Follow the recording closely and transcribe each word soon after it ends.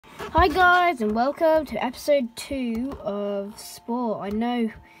Hi guys, and welcome to episode 2 of Spore. I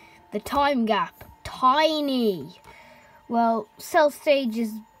know the time gap, tiny. Well, stealth stage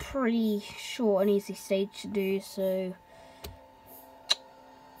is pretty short and easy stage to do, so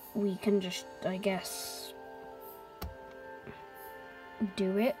we can just, I guess,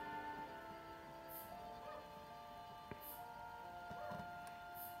 do it.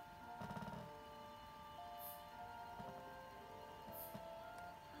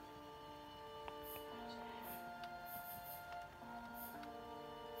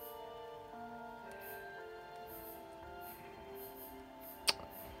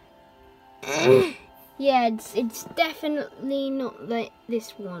 Yeah, it's definitely not like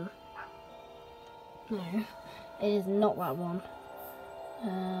this one. No, it is not that one.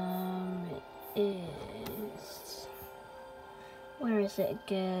 It is. Where is it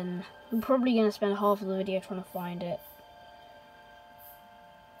again? I'm probably gonna spend half of the video trying to find it.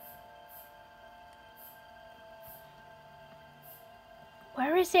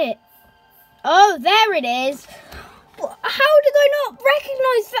 Where is it? Oh, there it is. How did I not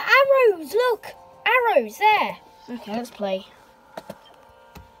recognise the arrows? Look, arrows there. Okay, let's play.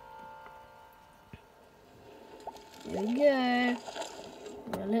 Here we go.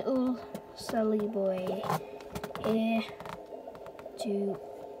 We're a little silly boy here to.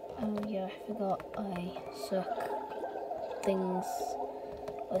 Oh yeah, I forgot. I suck things.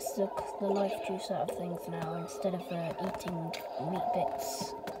 I suck the life juice out of things now instead of eating meat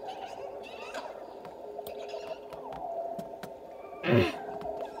bits.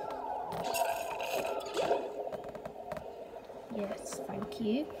 Yes, thank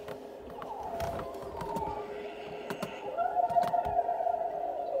you.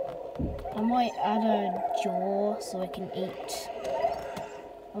 I might add a jaw so I can eat.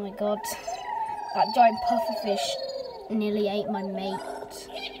 Oh my god, that giant pufferfish nearly ate my mate.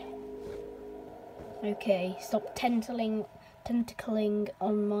 Okay, stop tentacling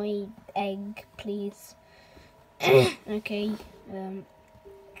on my egg, please. Okay,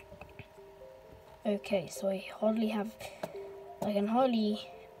 okay, so I can hardly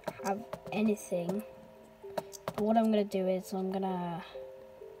have anything. But what I'm gonna do is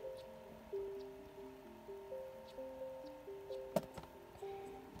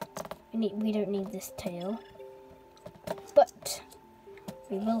we don't need this tail, but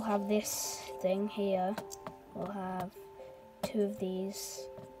we will have this thing here. We'll have 2 of these.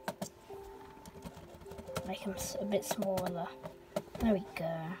 Make them a bit smaller. There we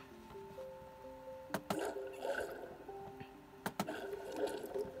go.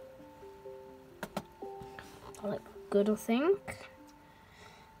 I look good, I think.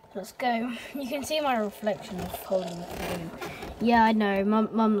 Let's go. You can see my reflection of holding the phone. Yeah, I know.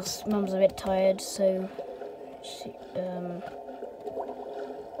 Mum's a bit tired, so she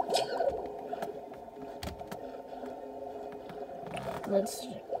let's.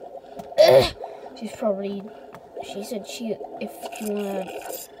 She said if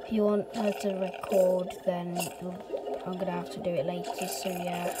you want her to record, then I'm gonna have to do it later. So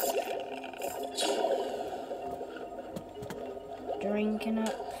yeah. Drinking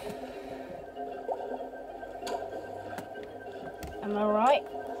up. Am I right?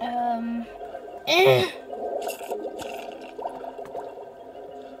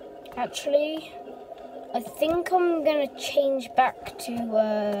 Actually, I think I'm gonna change back to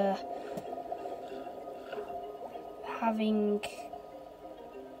having.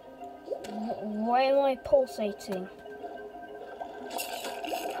 Why am I pulsating?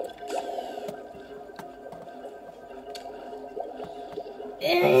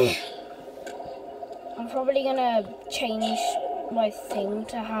 I'm probably gonna change my thing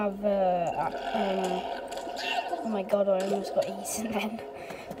to have oh my god, I almost got eaten then.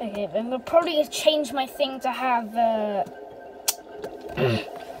 Okay, I'm gonna probably change my thing to have a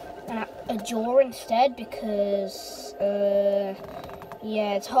jaw instead, because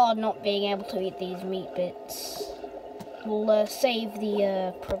yeah, it's hard not being able to eat these meat bits. We'll save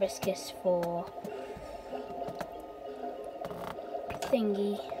the proboscis for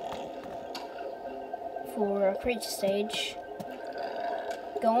thingy for a creature stage.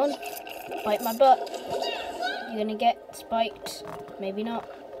 Go on, bite my butt. You're gonna get spiked. Maybe not.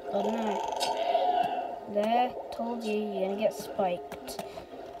 I don't know. There, told you, you're gonna get spiked.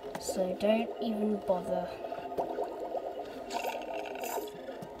 So don't even bother.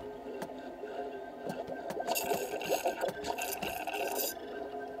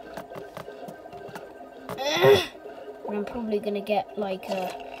 I'm probably gonna get like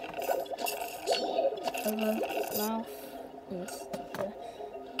a mouth.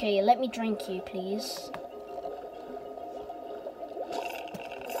 Okay, let me drink you, please.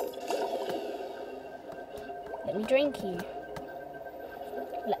 Let me drink you.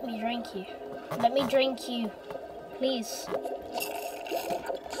 Let me drink you. Let me drink you. Please.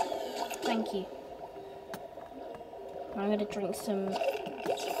 Thank you. I'm gonna drink some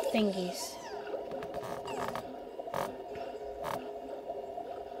thingies.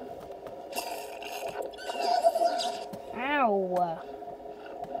 Ow!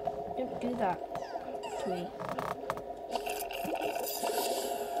 Don't do that to me.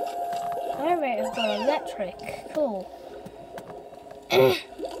 Alright, I've got electric. Cool.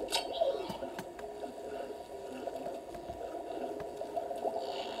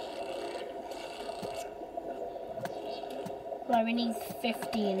 Right, we need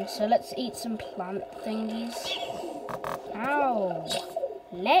 15, so let's eat some plant thingies. Ow!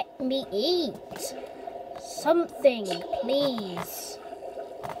 Let me eat something, please.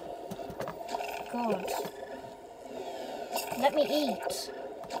 God. Let me eat.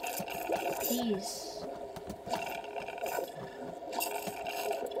 Please.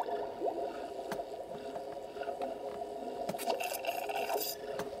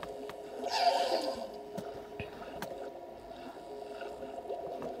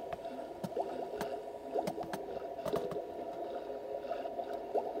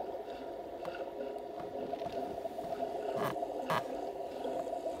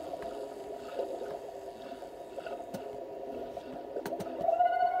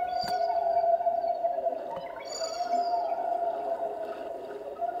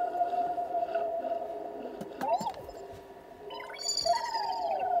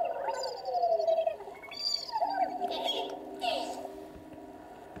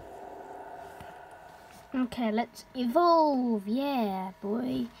 Okay, let's evolve. Yeah,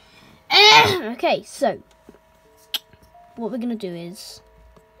 boy. Okay, so what we're gonna do is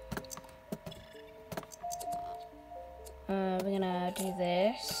we're gonna do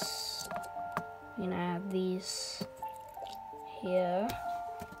this. We're gonna have these here.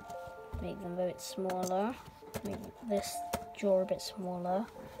 Make them a bit smaller. Make this jaw a bit smaller.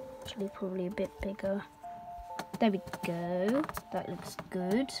 Actually, probably a bit bigger. There we go. That looks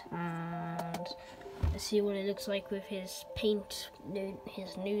good. And let's see what it looks like with his paint,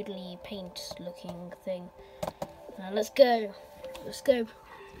 his noodly paint looking thing. Let's go. Let's go.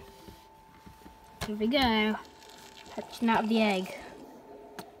 Here we go. Hatching out of the egg.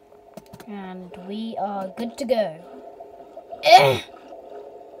 And we are good to go. Hey,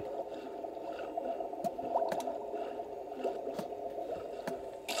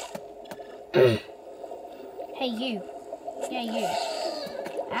 you. Yeah, you.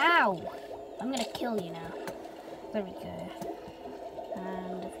 Ow! I'm gonna kill you now. There we go.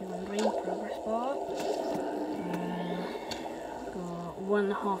 And if you're wondering, progress bar. Got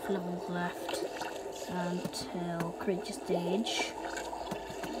 1.5 levels left until creature stage.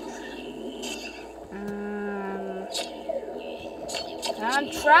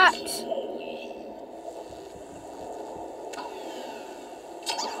 I'm trapped!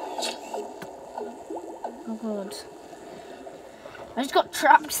 Oh god. I just got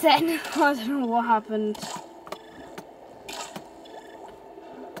trapped then. I don't know what happened.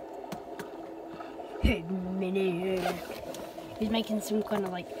 Hey, mini. He's making some kind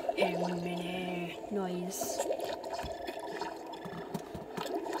of like hey, mini noise.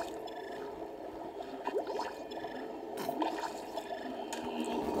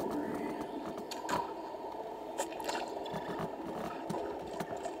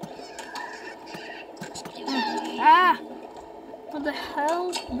 Ah! What the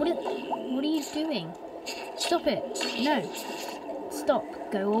hell? What are you doing? Stop it. No. Stop.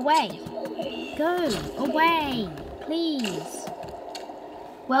 Go away. Go away. Please.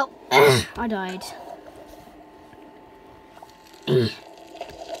 Well, I died. I'm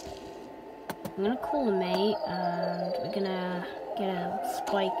gonna call a mate and we're gonna get a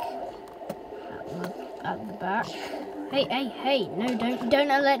spike at the back. Hey, no,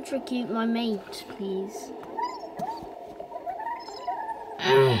 don't electrocute my mate, please.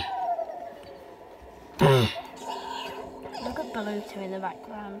 Look at Baloo in the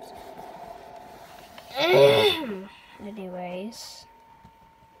background. Anyways,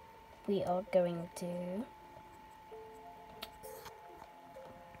 we are going to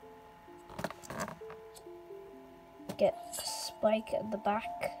get a spike at the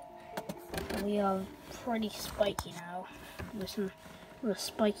back. We are pretty spiky now. We're a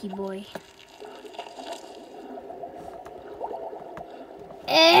spiky boy.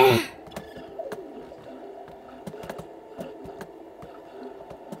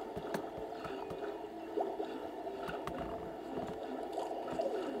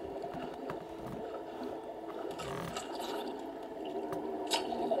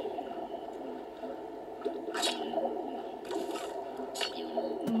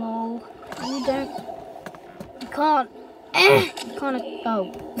 you don't. You can't. You can't.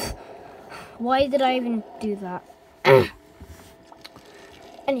 Oh. Why did I even do that?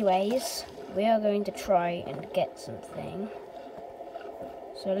 Anyways, we are going to try and get something.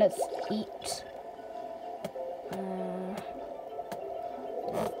 So let's eat.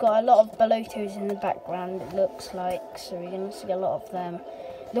 I've got a lot of bolotos in the background, it looks like, so we're going to see a lot of them.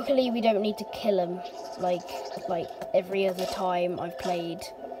 Luckily, we don't need to kill them like every other time I've played,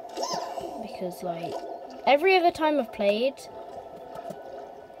 because like every other time I've played,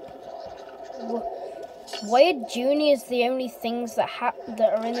 why are juniors the only things that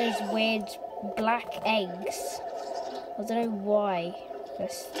are in those weird black eggs? I don't know why.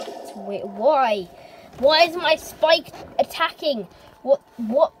 That's weird. Why? Why is my spike attacking?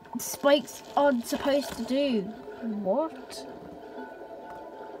 What spikes are supposed to do? What?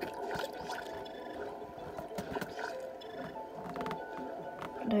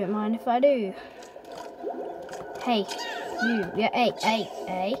 Don't mind if I do. Hey, you. Yeah,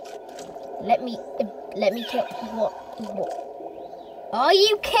 hey. Let me kill. What? Are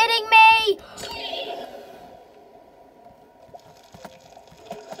you kidding me?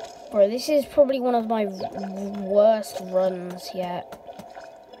 Bro, this is probably one of my worst runs yet.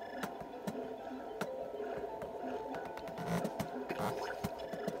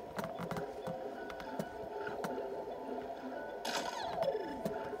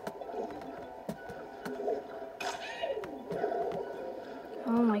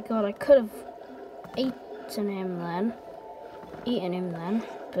 Oh my god, I could have eaten him then,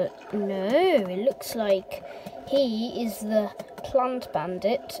 but no, it looks like he is the plant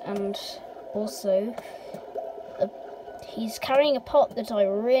bandit, and also he's carrying a pot that I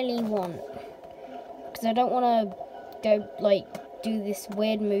really want, because I don't want to go like do this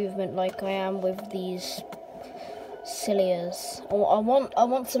weird movement like I am with these silliers. I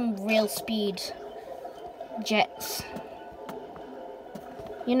want some real speed jets.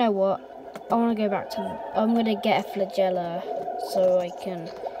 You know what? I'm gonna get a flagella so I can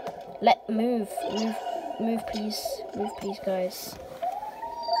move please, guys.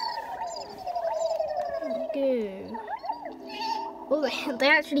 Go. Oh, they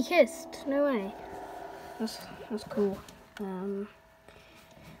actually kissed. No way. That's cool.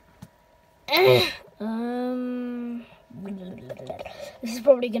 This is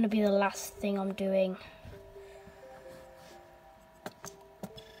probably gonna be the last thing I'm doing.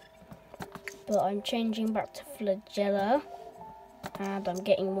 But I'm changing back to flagella, and I'm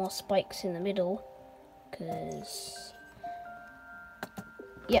getting more spikes in the middle, because,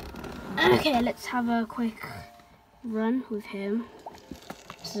 yep. Okay, let's have a quick run with him.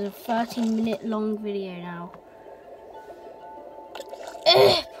 This is a 13-minute long video now.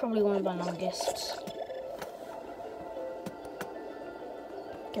 Probably one of my longest.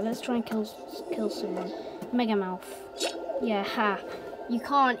 Okay, let's try and kill someone. Mega Mouth. Yeah, ha. You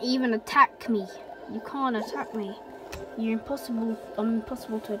can't even attack me. You can't attack me. You're impossible. I'm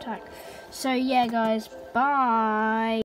impossible to attack. So yeah, guys. Bye.